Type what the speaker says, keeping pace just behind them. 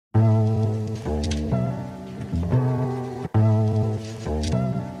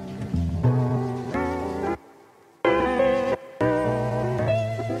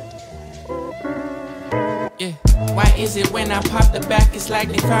is it when I pop the back, it's like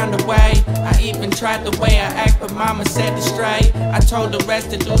they found a way? I even tried the way I act, but mama said it straight. I told the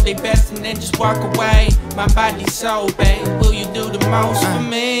rest to do their best and then just walk away. My body's so babe, will you do the most for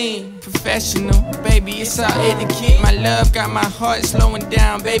me? Professional, baby, it's all etiquette. My love got my heart slowing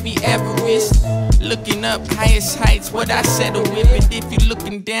down, baby, Everest. Looking up, highest heights, what I settle with. But if you're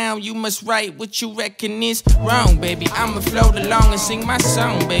looking down, you must write what you reckon is wrong, baby. I'ma float along and sing my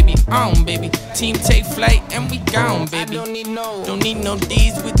song, baby. On, baby. Team take flight and we gone, baby. Don't need no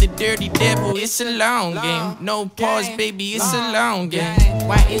D's with the dirty devil. It's a long game. No pause, baby, it's a long game.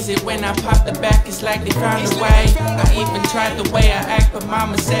 Why is it when I pop the back, it's like they found a way? I even tried the way I act, but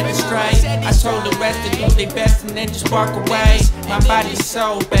mama said it straight. I told the rest to do their best and then just walk away. My body's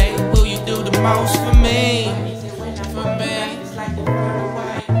so babe, will you do the most for me? For me.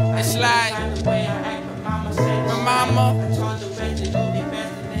 It's like my mama.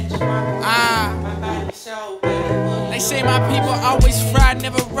 They say my people always fried,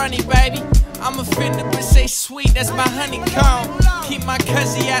 never runny, baby. I'm offended but say sweet, that's my honeycomb. Keep my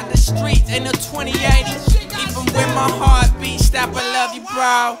cousin out the streets, ain't no 2080. Even when my heart beats, stop, I love you,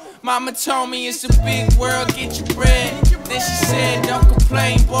 bro. Mama told me it's a big world, get your bread. Then she said, don't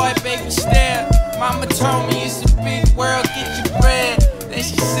complain, boy, baby, stare. Mama told me it's a big world, get your bread. Then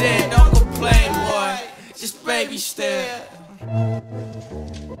she said, don't complain, boy, just baby stare.